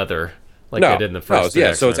black leather like they did in the first.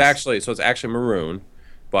 Yeah, so it's actually maroon,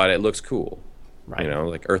 but it looks cool. Right,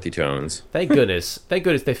 like earthy tones. Thank goodness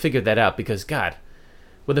they figured that out, because God,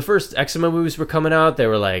 when the first X-Men movies were coming out, they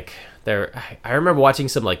were like I remember watching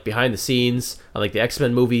some like behind the scenes on like the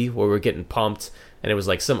X-Men movie where we were getting pumped, and it was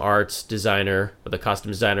like some arts designer or the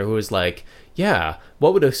costume designer who was like, yeah,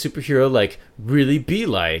 what would a superhero like really be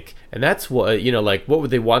like? And that's what, like what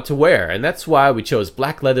would they want to wear? And that's why we chose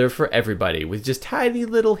black leather for everybody with just tiny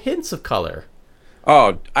little hints of color.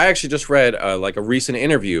 Oh, I actually just read like a recent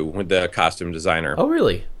interview with the costume designer. Oh,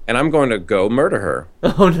 really? And I'm going to go murder her.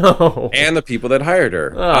 Oh, no. And the people that hired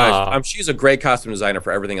her. She's a great costume designer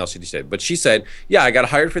for everything else she did. But she said, yeah, I got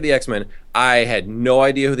hired for the X-Men. I had no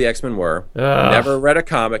idea who the X-Men were. Never read a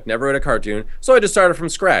comic, never read a cartoon. So I just started from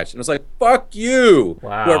scratch. And it's like, fuck you,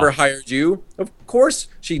 whoever hired you. Of course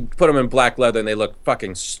she put them in black leather and they look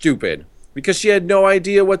fucking stupid. Because she had no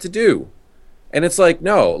idea what to do. And it's like,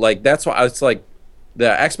 no. Like, that's why it's like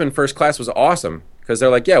the X-Men First Class was awesome. Because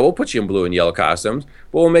they're like, yeah, we'll put you in blue and yellow costumes,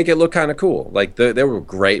 but we'll make it look kind of cool. Like, they were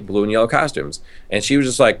great blue and yellow costumes. And she was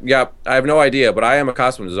just like, yeah, I have no idea, but I am a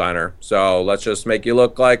costume designer, so let's just make you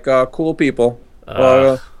look like cool people.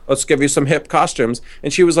 Let's give you some hip costumes.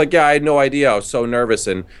 And she was like, yeah, I had no idea. I was so nervous.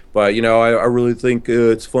 But I really think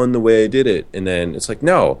it's fun the way I did it. And then it's like,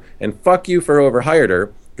 no. And fuck you for whoever hired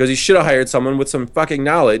her. Because you should have hired someone with some fucking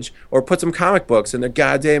knowledge or put some comic books in their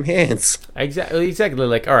goddamn hands. Exactly.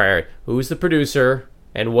 Like, all right, who's the producer,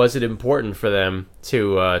 and was it important for them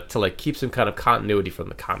to like keep some kind of continuity from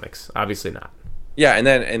the comics? Obviously not. Yeah, and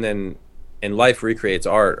then life recreates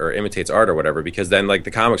art or imitates art or whatever, because then like the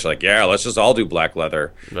comics are like, yeah, let's just all do black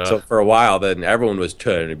leather. So for a while, then everyone was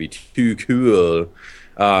trying to be too cool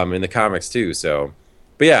in the comics too. So.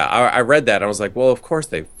 But yeah, I read that and I was like, well, of course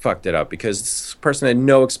they fucked it up because this person had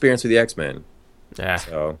no experience with the X-Men. Yeah.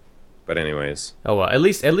 So, but anyways. Oh well, at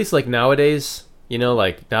least like nowadays,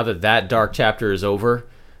 like now that dark chapter is over,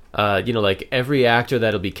 like every actor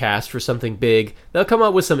that'll be cast for something big, they'll come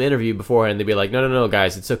up with some interview beforehand. They'll be like, no,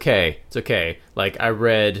 guys, it's okay. Like I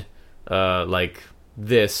read, like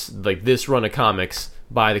this run of comics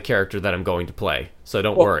by the character that I'm going to play, so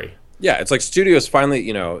don't worry. Yeah, it's like studios finally,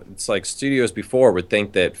 it's like studios before would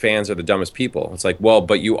think that fans are the dumbest people. It's like, well,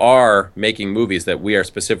 but you are making movies that we are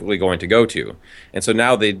specifically going to go to. And so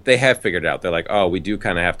now they have figured it out. They're like, oh, we do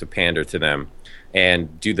kind of have to pander to them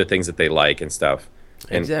and do the things that they like and stuff.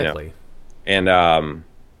 And, exactly.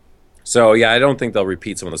 So, yeah, I don't think they'll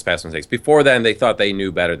repeat some of those past mistakes. Before then, they thought they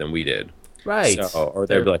knew better than we did. Right. So, or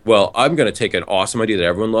they'd be like, well, I'm going to take an awesome idea that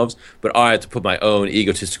everyone loves, but I have to put my own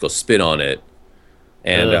egotistical spin on it.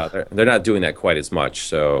 And they're not doing that quite as much,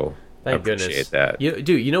 so thank I appreciate that.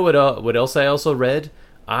 You know what else I also read?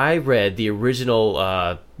 I read the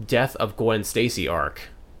original Death of Gwen Stacy arc,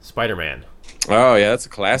 Spider-Man. Oh, yeah, that's a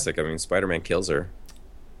classic. I mean, Spider-Man kills her.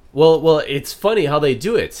 Well, it's funny how they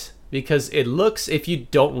do it, because it looks, if you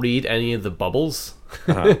don't read any of the bubbles,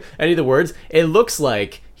 any of the words, it looks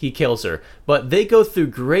like he kills her. But they go through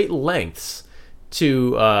great lengths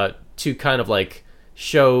to kind of like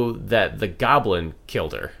show that the Goblin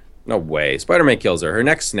killed her. No way. Spider-Man kills her. Her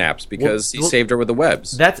neck snaps because he saved her with the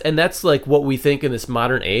webs. That's like what we think in this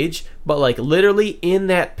modern age, but like literally in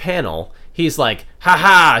that panel, he's like,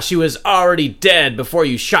 "Ha, she was already dead before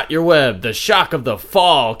you shot your web. The shock of the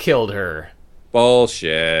fall killed her."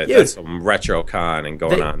 Bullshit. Dude, that's some retro con and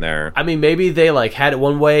going on there. I mean, maybe they like had it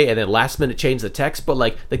one way and then last minute changed the text, but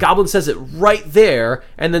like the Goblin says it right there,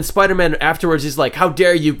 and then Spider-Man afterwards is like, "How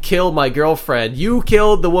dare you kill my girlfriend? You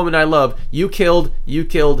killed the woman I love. You killed,"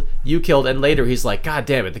 and later he's like, "God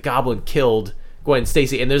damn it, the Goblin killed Gwen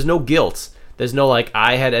Stacy," and there's no guilt. There's no like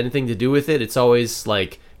I had anything to do with it. It's always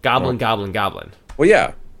like Goblin, goblin, goblin. Well,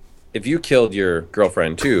 yeah. If you killed your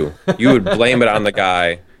girlfriend too, you would blame it on the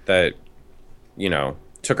guy that,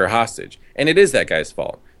 took her hostage. And it is that guy's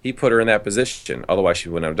fault. He put her in that position. Otherwise, she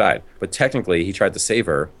wouldn't have died. But technically, he tried to save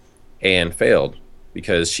her and failed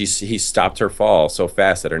because he stopped her fall so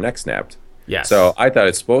fast that her neck snapped. Yes. So I thought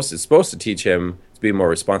it's supposed to teach him to be a more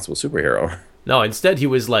responsible superhero. No, instead he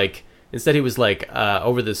was like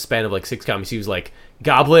over the span of like 6 comics, he was like,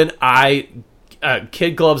 Goblin,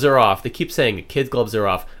 kid gloves are off. They keep saying kid gloves are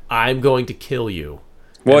off. I'm going to kill you.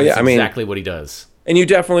 Well, and yeah, I mean, exactly what he does. And you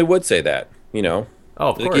definitely would say that, Oh,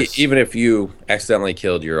 of course. Even if you accidentally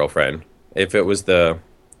killed your girlfriend, if it was the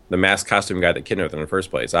mask costume guy that kidnapped her in the first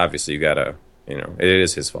place, obviously you gotta, it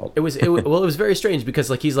is his fault. It was very strange because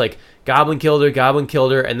like he's like Goblin killed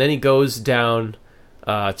her, and then he goes down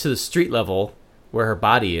to the street level where her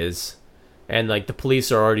body is, and like the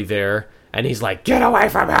police are already there, and he's like, get away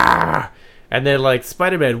from her, and then like,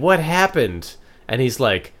 Spider-Man, what happened? And he's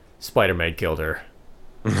like, Spider-Man killed her.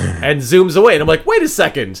 And zooms away. And I'm like, wait a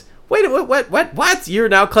second. Wait, what? You're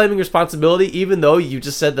now claiming responsibility even though you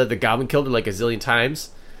just said that the Goblin killed her like a zillion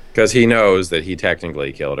times? Because he knows that he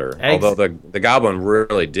technically killed her. Although the Goblin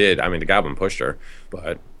really did. I mean, the Goblin pushed her.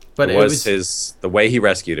 But it was the way he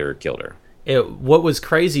rescued her killed her. What was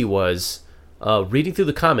crazy was reading through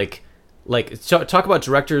the comic. Like, talk about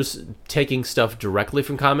directors taking stuff directly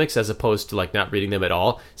from comics as opposed to, like, not reading them at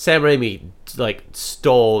all. Sam Raimi, like,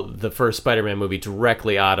 stole the first Spider-Man movie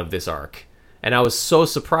directly out of this arc. And I was so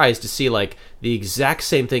surprised to see, like, the exact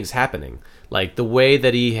same things happening. Like, the way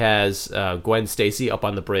that he has Gwen Stacy up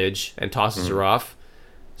on the bridge and tosses her off,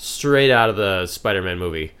 straight out of the Spider-Man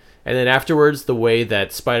movie. And then afterwards, the way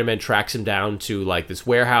that Spider-Man tracks him down to, like, this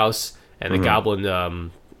warehouse, and the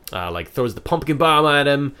Goblin, like, throws the pumpkin bomb at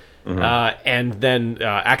him. And then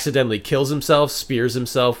accidentally kills himself, spears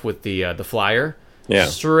himself with the flyer. Yeah,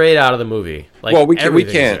 straight out of the movie. Like, well, we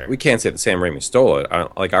can't say that Sam Raimi stole it.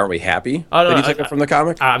 Aren't we happy that he took it from the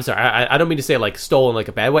comic? I'm sorry, I don't mean to say like stole in like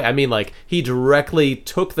a bad way. I mean like he directly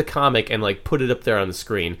took the comic and like put it up there on the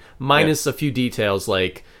screen, minus a few details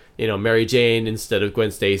like Mary Jane instead of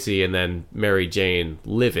Gwen Stacy, and then Mary Jane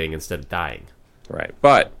living instead of dying. Right,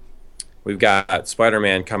 but we've got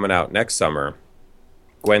Spider-Man coming out next summer.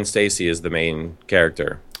 Gwen Stacy is the main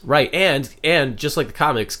character. Right, and just like the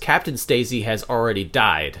comics, Captain Stacy has already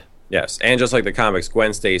died. Yes, and just like the comics,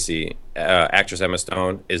 Gwen Stacy, actress Emma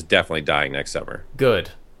Stone, is definitely dying next summer.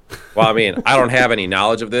 Good. Well, I mean, I don't have any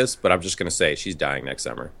knowledge of this, but I'm just going to say she's dying next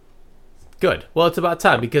summer. Good. Well, it's about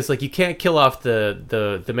time, because like you can't kill off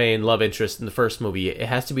the main love interest in the first movie. It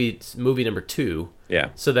has to be movie number 2. Yeah.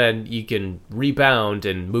 So then you can rebound,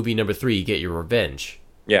 and movie number 3 you get your revenge.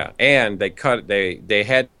 Yeah, and they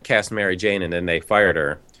had cast Mary Jane, and then they fired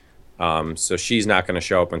her. So she's not going to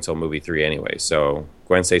show up until movie 3 anyway. So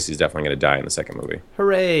Gwen Stacy's definitely going to die in the second movie.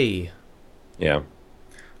 Hooray! Yeah.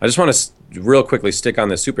 I just want to real quickly stick on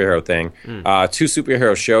this superhero thing. 2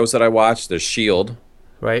 superhero shows that I watched. There's S.H.I.E.L.D.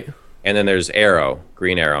 Right. And then there's Arrow,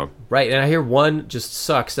 Green Arrow. Right, and I hear one just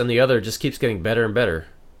sucks and the other just keeps getting better and better.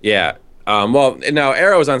 Yeah. Well, now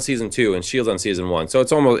Arrow is on season 2 and S.H.I.E.L.D.'s on season 1. So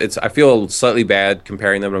I feel slightly bad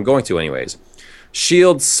comparing them, but I'm going to anyways.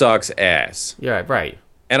 S.H.I.E.L.D. sucks ass. Yeah, right.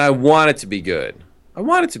 And I want it to be good.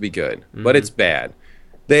 But it's bad.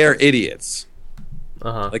 They are idiots.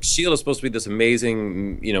 Like S.H.I.E.L.D. is supposed to be this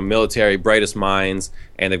amazing, military, brightest minds,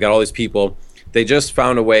 and they've got all these people. They just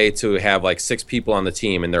found a way to have like 6 people on the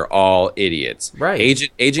team, and they're all idiots. Right.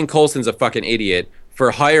 Agent Coulson's a fucking idiot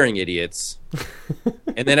for hiring idiots,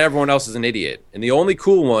 and then everyone else is an idiot. And the only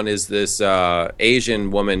cool one is this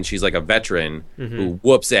Asian woman. She's like a veteran who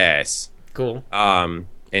whoops ass. Cool.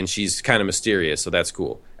 And she's kind of mysterious, so that's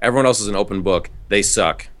cool. Everyone else is an open book. They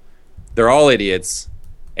suck. They're all idiots,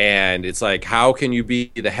 and it's like, how can you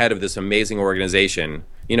be the head of this amazing organization?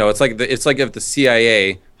 It's like if the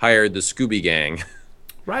CIA hired the Scooby Gang.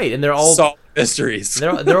 Right, and they're all solve mysteries.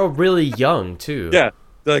 They're all really young too. Yeah,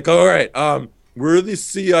 they're like, all right, we're the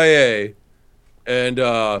CIA, and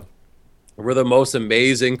we're the most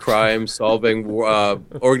amazing crime-solving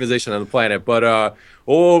organization on the planet. But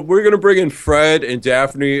we're gonna bring in Fred and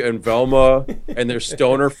Daphne and Velma and their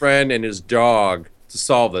stoner friend and his dog to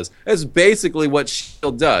solve this. That's basically what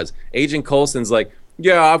S.H.I.E.L.D. does. Agent Coulson's like,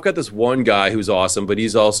 yeah, I've got this one guy who's awesome, but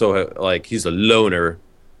he's also he's a loner.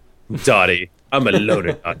 Dottie. I'm a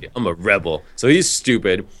loner. I'm a rebel. So he's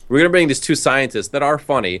stupid. We're going to bring these 2 scientists that are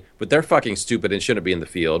funny, but they're fucking stupid and shouldn't be in the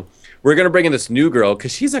field. We're going to bring in this new girl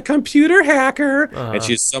because she's a computer hacker, and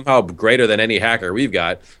she's somehow greater than any hacker we've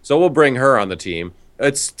got. So we'll bring her on the team.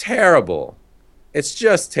 It's terrible. It's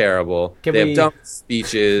just terrible. They have dumb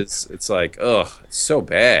speeches. It's like, ugh, it's so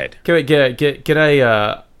bad. Can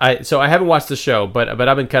I I haven't watched the show, but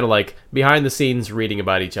I've been kind of like behind the scenes reading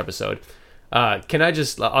about each episode. Can I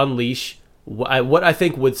just unleash what I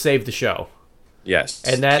think would save the show? Yes,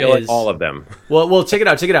 and that kill is all of them. Well, check it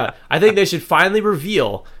out. I think they should finally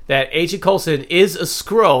reveal that Agent Coulson is a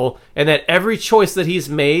Skrull, and that every choice that he's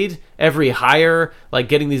made, every hire, like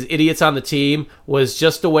getting these idiots on the team, was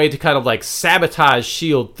just a way to kind of like sabotage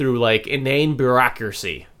S.H.I.E.L.D. through like inane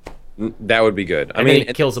bureaucracy. That would be good. I mean,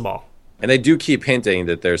 it kills them all. And they do keep hinting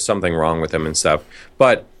that there's something wrong with him and stuff.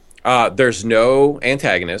 But there's no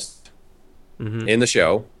antagonist in the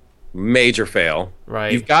show. Major fail.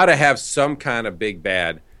 Right. You've got to have some kind of big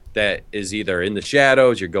bad that is either in the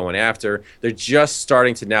shadows you're going after. They're just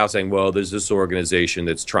starting to now saying, well, there's this organization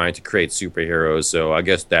that's trying to create superheroes, so I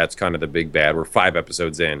guess that's kind of the big bad. We're 5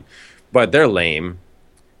 episodes in. But they're lame.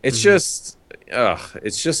 It's just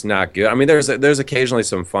it's just not good. I mean, there's occasionally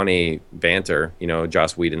some funny banter,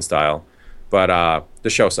 Joss Whedon style, but the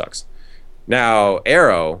show sucks. Now,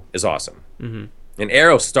 Arrow is awesome. And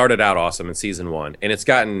Arrow started out awesome in season 1, and it's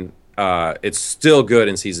still good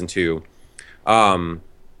in season 2.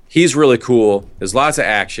 He's really cool. There's lots of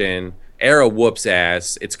action. Arrow whoops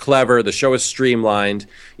ass. It's clever. The show is streamlined.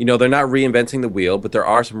 They're not reinventing the wheel, but there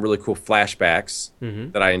are some really cool flashbacks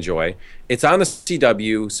that I enjoy. It's on the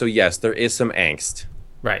CW, so yes, there is some angst.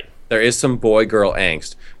 Right. There is some boy-girl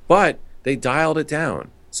angst, but they dialed it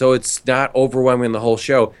down, so it's not overwhelming the whole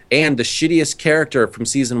show. And the shittiest character from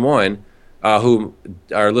season 1, who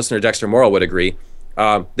our listener Dexter Morrill would agree,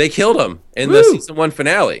 they killed him in the season 1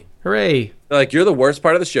 finale. Hooray! They're like, you're the worst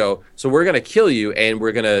part of the show, so we're gonna kill you, and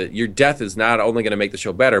your death is not only gonna make the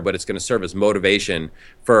show better, but it's gonna serve as motivation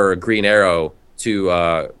for Green Arrow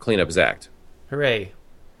to clean up his act. Hooray!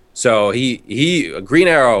 So Green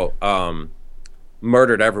Arrow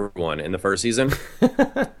murdered everyone in the first season,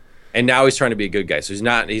 and now he's trying to be a good guy. So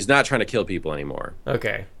he's not trying to kill people anymore.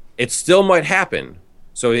 Okay. It still might happen.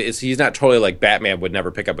 So he's not totally like Batman would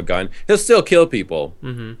never pick up a gun. He'll still kill people,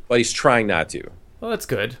 but he's trying not to. Well, that's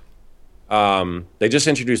good. They just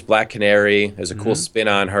introduced Black Canary. There's a cool spin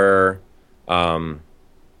on her. I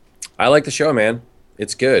like the show, man.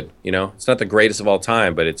 It's good. It's not the greatest of all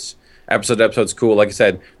time, but it's episode to episode's cool. Like I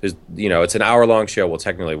said, there's it's an hour-long show. Well,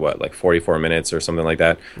 technically, like 44 minutes or something like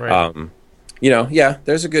that. Right.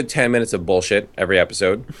 There's a good 10 minutes of bullshit every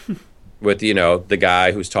episode. With, the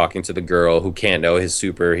guy who's talking to the girl who can't know his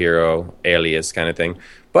superhero alias kind of thing.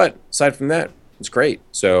 But aside from that, it's great.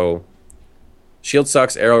 So, S.H.I.E.L.D.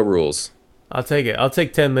 sucks, Arrow rules. I'll take it. I'll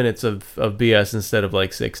take 10 minutes of BS instead of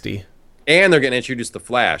like 60. And they're going to introduce the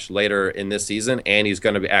Flash later in this season, and he's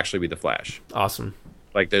going to actually be the Flash. Awesome.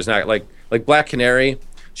 Like, there's not, like Black Canary,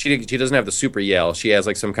 she doesn't have the super yell. She has,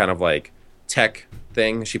 like, some kind of, like, tech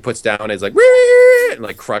thing. She puts down, and it's like, and,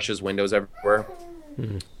 like, crushes windows everywhere.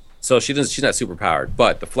 So she's not super powered,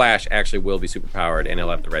 but the Flash actually will be super powered, and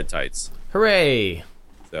he'll have the red tights. Hooray!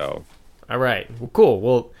 So, all right, well, cool.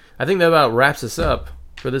 Well, I think that about wraps us up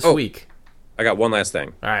for this week. I got one last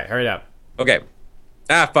thing. All right, hurry up. Okay.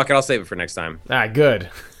 Fuck it. I'll save it for next time.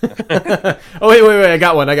 Good. Oh wait. I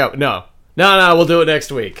got one. No. We'll do it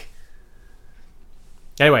next week.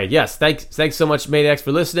 Anyway, yes, thanks so much, Maniacs,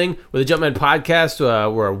 for listening. We're the Jumpman Podcast.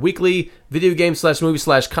 We're a weekly video game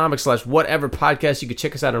 /movie /comic /whatever podcast. You can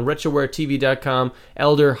check us out on RetrowareTV.com,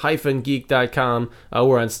 Elder-Geek.com.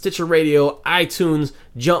 We're on Stitcher Radio, iTunes,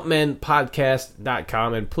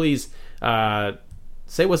 JumpmanPodcast.com, and please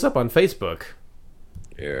say what's up on Facebook.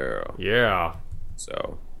 Yeah.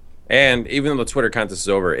 So, and even though the Twitter contest is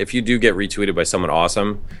over, if you do get retweeted by someone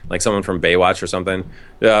awesome, like someone from Baywatch or something,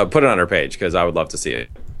 put it on our page, because I would love to see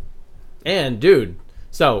it. And, dude,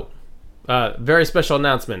 so, very special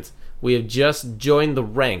announcement. We have just joined the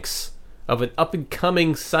ranks of an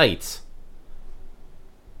up-and-coming site.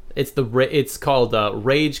 It's called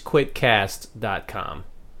RageQuitCast.com.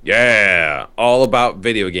 Yeah, all about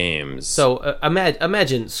video games. So,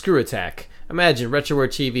 imagine Screw Attack. Imagine Retroware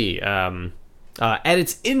TV. At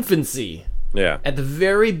its infancy, at the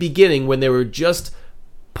very beginning, when they were just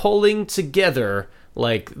pulling together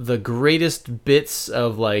like the greatest bits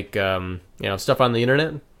of like stuff on the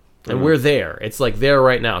internet, and we're there. It's like there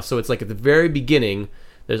right now. So it's like at the very beginning.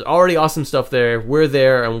 There's already awesome stuff there. We're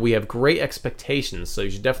there, and we have great expectations. So you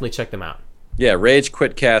should definitely check them out. Yeah,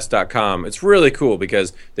 RageQuitCast.com. It's really cool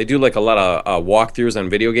because they do like a lot of walkthroughs on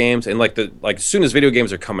video games, and like as soon as video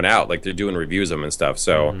games are coming out, like they're doing reviews of them and stuff.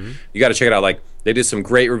 So you got to check it out. Like they did some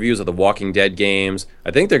great reviews of the Walking Dead games.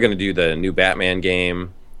 I think they're going to do the new Batman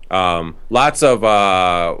game. Lots of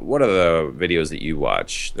what are the videos that you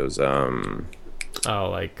watch? Those kind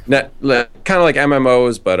of like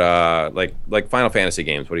MMOs, but like Final Fantasy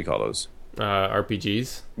games. What do you call those?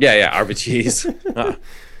 RPGs. Yeah, RPGs.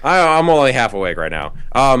 I'm only half awake right now.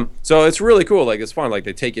 So it's really cool. Like it's fun. Like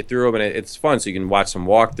they take you through them, and it's fun. So you can watch some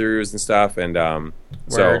walkthroughs and stuff, and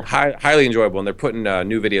so highly enjoyable. And they're putting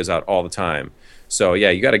new videos out all the time. So yeah,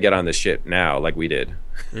 you got to get on this shit now, like we did.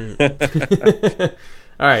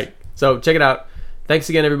 All right, so check it out. Thanks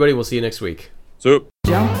again, everybody. We'll see you next week. So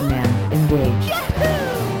Jumpman engaged.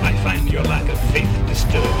 I find your lack of faith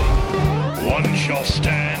disturbing. One shall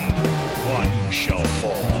stand, one shall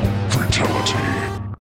fall. Fatality.